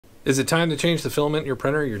Is it time to change the filament in your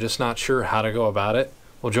printer? You're just not sure how to go about it?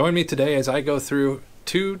 Well, join me today as I go through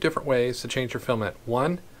two different ways to change your filament.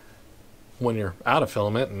 One, when you're out of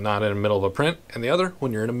filament and not in the middle of a print, and the other,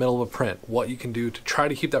 when you're in the middle of a print, what you can do to try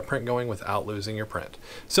to keep that print going without losing your print.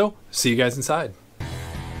 So, see you guys inside.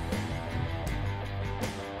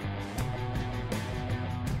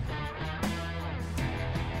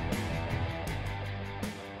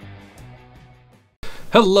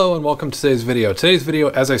 Hello and welcome to today's video. Today's video,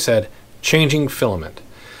 as I said, changing filament.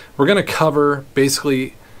 We're going to cover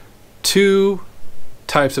basically two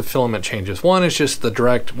types of filament changes. One is just the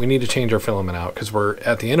direct, we need to change our filament out because we're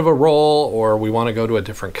at the end of a roll or we want to go to a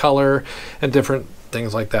different color and different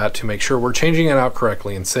things like that to make sure we're changing it out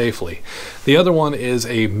correctly and safely. The other one is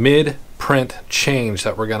a mid-print change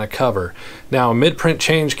that we're going to cover. Now, a mid-print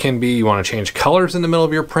change can be you want to change colors in the middle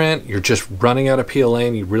of your print, you're just running out of PLA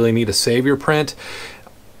and you really need to save your print.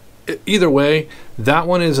 Either way, that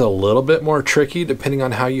one is a little bit more tricky depending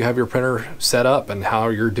on how you have your printer set up and how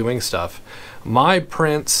you're doing stuff. My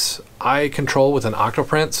prints, I control with an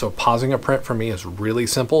Octoprint, so pausing a print for me is really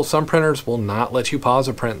simple. Some printers will not let you pause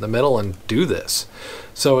a print in the middle and do this.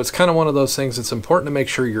 So it's kind of one of those things that's important to make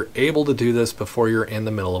sure you're able to do this before you're in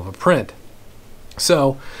the middle of a print.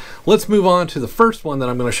 So let's move on to the first one that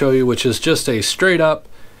I'm going to show you, which is just a straight up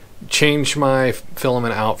change my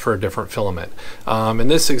filament out for a different filament. In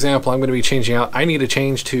this example, I'm going to be changing out, I need to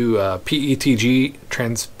change to PETG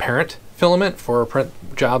transparent filament for a print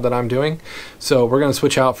job that I'm doing. So we're going to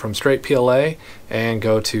switch out from straight PLA and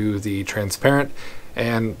go to the transparent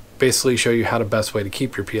and basically show you how the best way to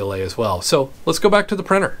keep your PLA as well. So let's go back to the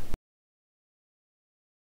printer.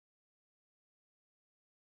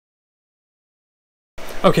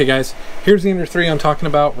 Okay guys, here's the Ender 3 I'm talking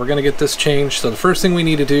about. We're gonna get this changed. So the first thing we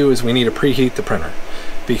need to do is we need to preheat the printer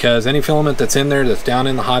because any filament that's in there that's down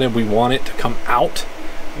in the hot end, we want it to come out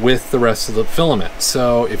with the rest of the filament.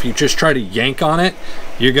 So if you just try to yank on it,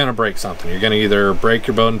 you're gonna break something. You're gonna either break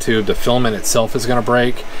your Bowden tube, the filament itself is gonna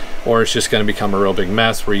break, or it's just gonna become a real big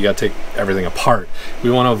mess where you gotta take everything apart.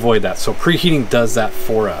 We wanna avoid that. So preheating does that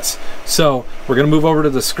for us. So we're gonna move over to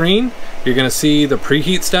the screen. You're gonna see the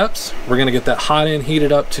preheat steps. We're gonna get that hot end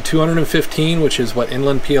heated up to 215, which is what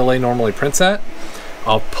inland PLA normally prints at.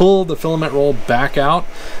 I'll pull the filament roll back out.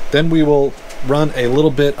 Then we will run a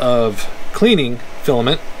little bit of cleaning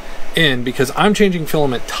filament in because I'm changing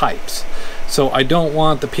filament types. So I don't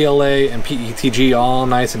want the PLA and PETG all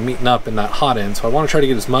nice and meeting up in that hot end. So I want to try to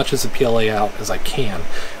get as much as the PLA out as I can.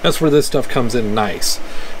 That's where this stuff comes in nice.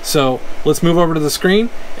 So let's move over to the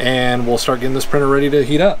screen and we'll start getting this printer ready to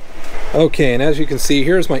heat up. Okay, and as you can see,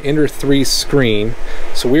 here's my Ender 3 screen.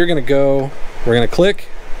 So we're going to click,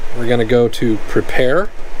 we're going to go to prepare.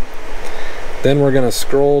 Then we're going to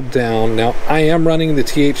scroll down. Now I am running the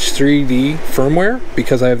TH3D firmware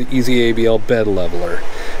because I have the Easy ABL bed leveler,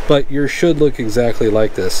 but yours should look exactly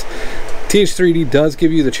like this. TH3D does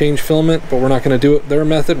give you the change filament, but we're not going to do it their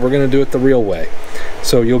method. We're going to do it the real way.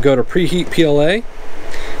 So you'll go to preheat PLA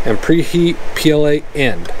and preheat PLA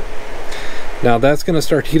end. Now that's going to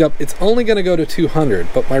start to heat up. It's only going to go to 200,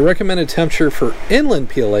 but my recommended temperature for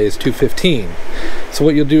inland PLA is 215. So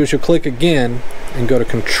what you'll do is you'll click again and go to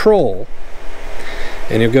control,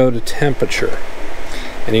 and you'll go to temperature,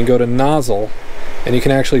 and you can go to nozzle, and you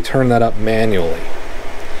can actually turn that up manually.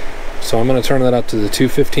 So I'm going to turn that up to the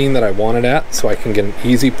 215 that I want it at so I can get an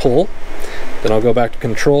easy pull. Then I'll go back to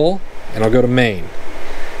control and I'll go to main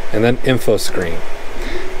and then info screen.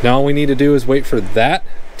 Now all we need to do is wait for that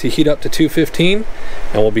to heat up to 215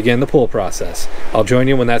 and we'll begin the pull process. I'll join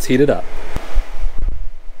you when that's heated up.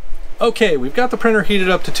 Okay, we've got the printer heated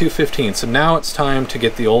up to 215, so now it's time to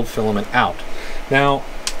get the old filament out. Now,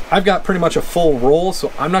 I've got pretty much a full roll,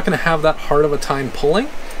 so I'm not going to have that hard of a time pulling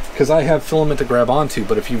because I have filament to grab onto,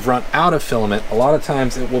 but if you've run out of filament, a lot of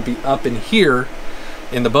times it will be up in here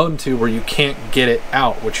in the Bowden tube where you can't get it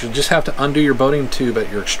out, which you'll just have to undo your Bowden tube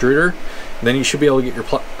at your extruder, and then you should be able to get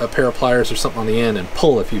your a pair of pliers or something on the end and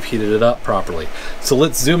pull if you've heated it up properly. So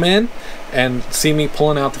let's zoom in and see me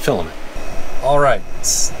pulling out the filament. All right,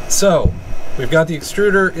 so we've got the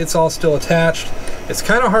extruder, it's all still attached. It's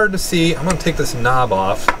kind of hard to see. I'm going to take this knob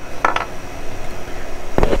off.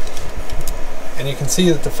 And you can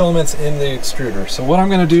see that the filament's in the extruder. So what I'm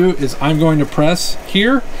going to do is I'm going to press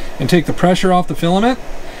here and take the pressure off the filament.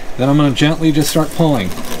 Then I'm going to gently just start pulling.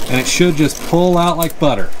 And it should just pull out like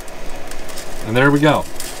butter. And there we go.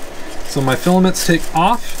 So my filaments take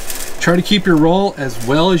off. Try to keep your roll as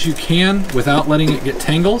well as you can without letting it get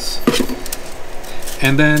tangles.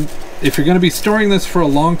 And then if you're going to be storing this for a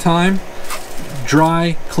long time,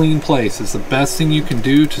 dry, clean place is the best thing you can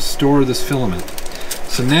do to store this filament.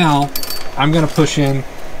 So now I'm going to push in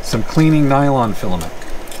some cleaning nylon filament,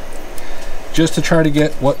 just to try to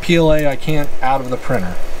get what PLA I can out of the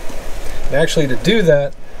printer. And actually, to do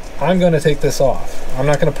that, I'm going to take this off. I'm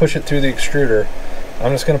not going to push it through the extruder.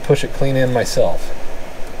 I'm just going to push it clean in myself.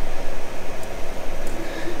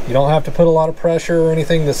 You don't have to put a lot of pressure or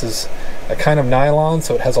anything. This is a kind of nylon,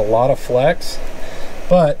 so it has a lot of flex.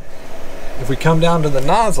 But if we come down to the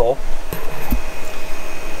nozzle,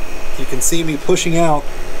 you can see me pushing out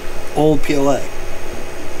old PLA.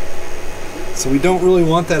 So we don't really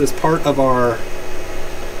want that as part of our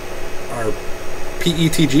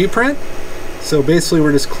PETG print. So basically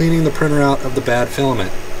we're just cleaning the printer out of the bad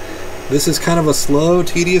filament. This is kind of a slow,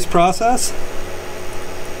 tedious process,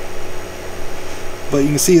 but you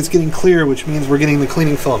can see it's getting clear, which means we're getting the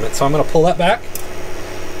cleaning filament. So I'm going to pull that back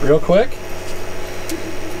real quick.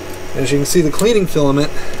 As you can see, the cleaning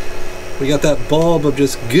filament, we got that bulb of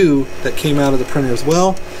just goo that came out of the printer as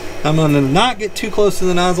well. I'm going to not get too close to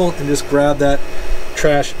the nozzle and just grab that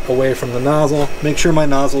trash away from the nozzle. Make sure my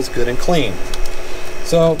nozzle's good and clean.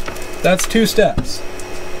 So that's 2 steps.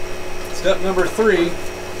 Step number 3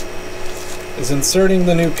 is inserting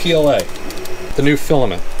the new PLA, the new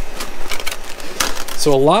filament.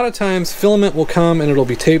 So a lot of times filament will come and it'll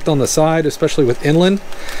be taped on the side, especially with inland.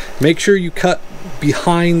 Make sure you cut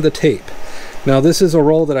behind the tape. Now this is a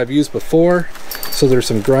roll that I've used before, so there's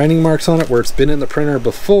some grinding marks on it where it's been in the printer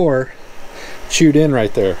before, chewed in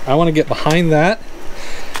right there. I want to get behind that.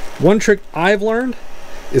 One trick I've learned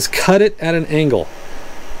is cut it at an angle.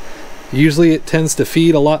 Usually it tends to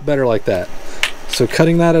feed a lot better like that. So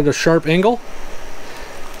cutting that at a sharp angle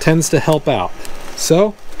tends to help out.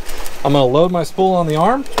 So I'm going to load my spool on the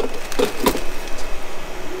arm,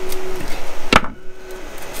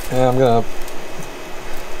 and I'm going to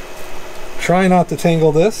try not to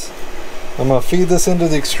tangle this. I'm going to feed this into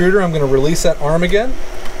the extruder. I'm going to release that arm again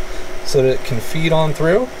so that it can feed on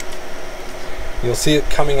through. You'll see it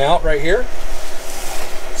coming out right here.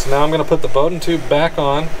 So now I'm going to put the Bowden tube back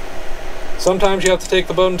on. Sometimes you have to take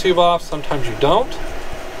the Bowden tube off, sometimes you don't.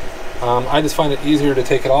 I just find it easier to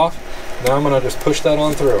take it off. Now I'm going to just push that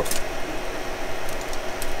on through.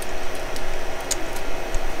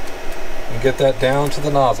 And get that down to the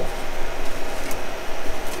nozzle.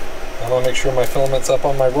 I want to make sure my filament's up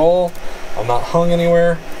on my roll. I'm not hung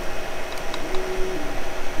anywhere.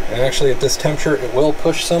 And actually at this temperature it will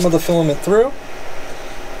push some of the filament through.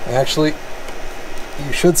 Actually,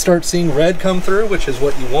 you should start seeing red come through, which is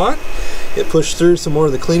what you want. It pushed through some more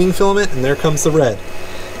of the cleaning filament, and there comes the red,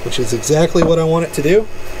 which is exactly what I want it to do.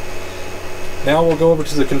 Now we'll go over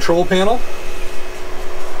to the control panel,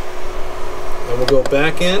 and we'll go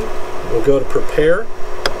back in. We'll go to prepare,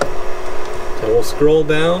 and we'll scroll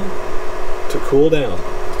down to cool down.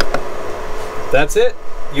 That's it.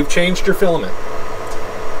 You've changed your filament.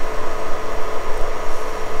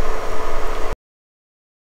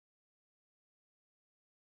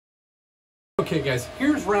 Okay guys,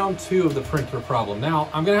 here's round 2 of the printer problem. Now,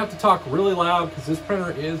 I'm gonna have to talk really loud because this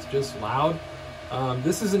printer is just loud.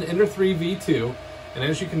 This is an Ender 3 V2, and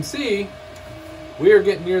as you can see, we are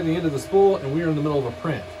getting near the end of the spool and we are in the middle of a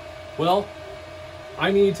print. Well,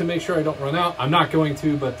 I need to make sure I don't run out. I'm not going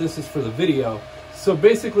to, but this is for the video. So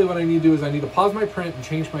basically what I need to do is I need to pause my print and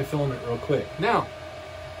change my filament real quick. Now,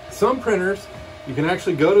 some printers, you can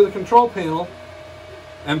actually go to the control panel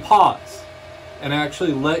and pause and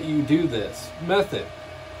actually let you do this method.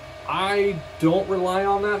 I don't rely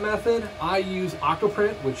on that method. I use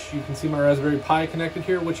Octoprint, which you can see my Raspberry Pi connected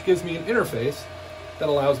here, which gives me an interface that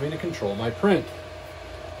allows me to control my print.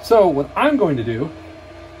 So what I'm going to do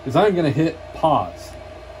is I'm going to hit pause,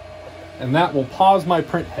 and that will pause my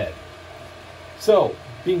print head. So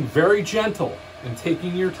being very gentle and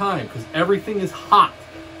taking your time, because everything is hot.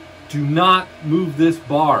 Do not move this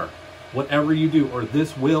bar, whatever you do, or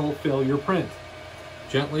this will fail your print.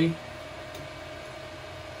 Gently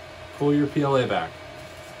pull your PLA back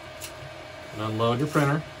and unload your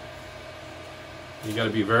printer. You got to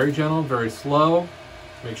be very gentle, very slow.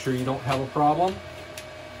 Make sure you don't have a problem.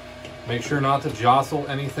 Make sure not to jostle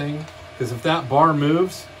anything, because if that bar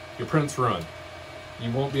moves, your print's ruined.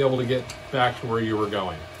 You won't be able to get back to where you were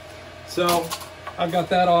going. So I've got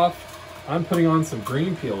that off. I'm putting on some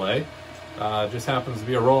green PLA. Just happens to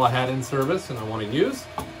be a roll I had in service and I want to use.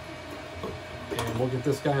 And we'll get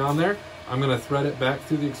this guy on there. I'm going to thread it back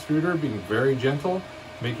through the extruder, being very gentle,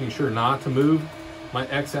 making sure not to move my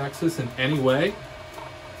x-axis in any way.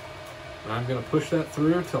 And I'm going to push that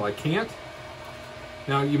through till I can't.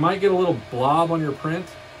 Now you might get a little blob on your print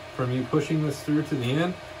from you pushing this through to the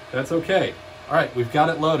end. That's okay. All right, we've got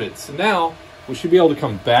it loaded. So now we should be able to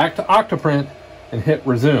come back to Octoprint and hit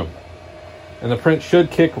resume. And the print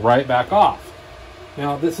should kick right back off.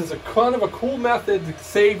 Now, this is a kind of a cool method to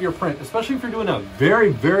save your print, especially if you're doing a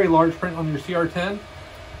very, very large print on your CR10.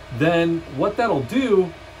 Then what that'll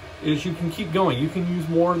do is you can keep going. You can use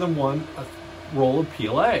more than one roll of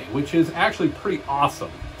PLA, which is actually pretty awesome.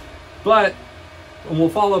 But, and we'll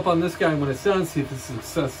follow up on this guy when it's done, see if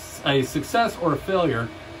it's a success or a failure.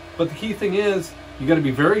 But the key thing is, you got to be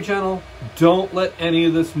very gentle. Don't let any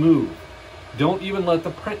of this move. Don't even let the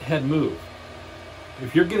print head move.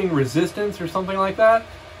 If you're getting resistance or something like that,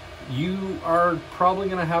 you are probably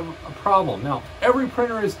going to have a problem. Now, every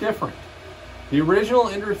printer is different. The original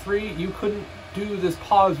Ender 3, you couldn't do this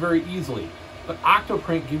pause very easily. But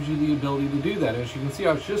Octoprint gives you the ability to do that. As you can see,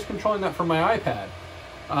 I was just controlling that from my iPad.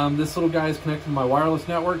 This little guy is connected to my wireless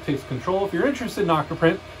network, takes control. If you're interested in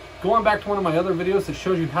Octoprint, go on back to one of my other videos that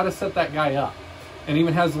shows you how to set that guy up. And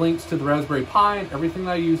even has links to the Raspberry Pi and everything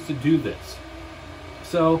that I use to do this.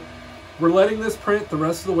 So we're letting this print the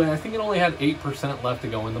rest of the way. I think it only had 8% left to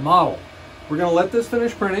go in the model. We're going to let this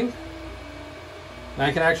finish printing. And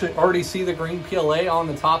I can actually already see the green PLA on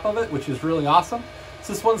the top of it, which is really awesome.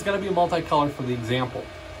 So this one's going to be multicolored for the example.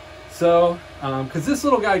 So, because this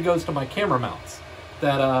little guy goes to my camera mounts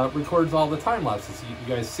that records all the time lapses you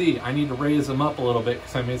guys see. I need to raise them up a little bit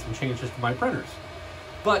because I made some changes to my printers.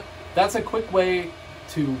 But that's a quick way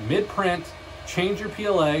to mid-print, change your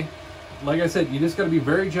PLA. Like I said, you just got to be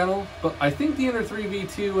very gentle, but I think the Ender 3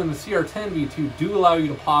 V2 and the CR10 V2 do allow you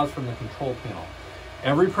to pause from the control panel.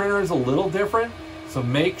 Every printer is a little different, so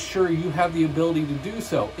make sure you have the ability to do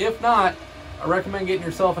so. If not, I recommend getting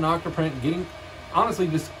yourself an Octoprint and getting, honestly,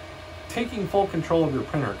 just taking full control of your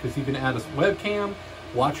printer, because you can add a webcam,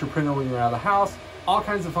 watch your printer when you're out of the house, all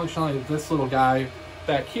kinds of functionality that this little guy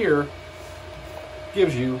back here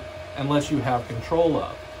gives you and lets you have control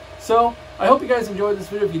of. So I hope you guys enjoyed this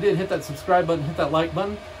video. If you did, hit that subscribe button, hit that like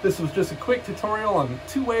button. This was just a quick tutorial on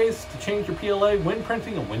 2 ways to change your PLA when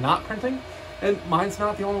printing and when not printing. And mine's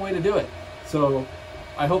not the only way to do it. So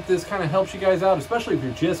I hope this kind of helps you guys out, especially if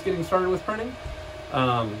you're just getting started with printing.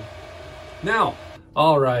 Now,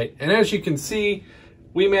 all right, and as you can see,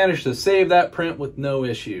 we managed to save that print with no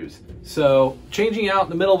issues. So changing out in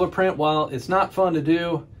the middle of a print, while it's not fun to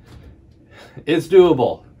do, it's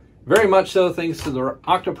doable. Very much so, thanks to the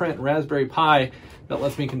Octoprint Raspberry Pi that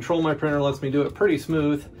lets me control my printer, lets me do it pretty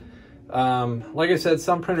smooth. Like I said,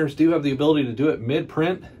 some printers do have the ability to do it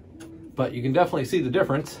mid-print, but you can definitely see the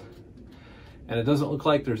difference. And it doesn't look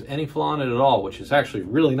like there's any flaw in it at all, which is actually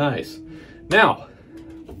really nice. Now,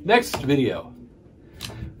 next video,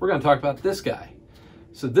 we're going to talk about this guy.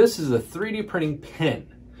 So this is a 3D printing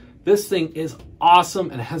pen. This thing is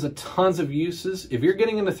awesome and has a tons of uses. If you're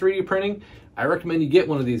getting into 3D printing, I recommend you get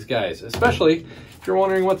one of these guys, especially if you're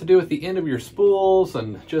wondering what to do at the end of your spools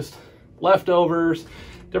and just leftovers,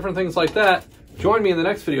 different things like that. Join me in the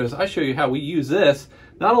next video as I show you how we use this,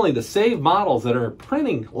 not only to save models that are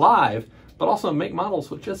printing live, but also make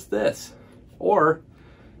models with just this, or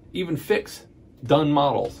even fix done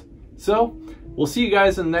models. So we'll see you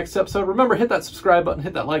guys in the next episode. Remember, hit that subscribe button,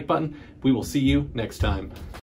 hit that like button. We will see you next time.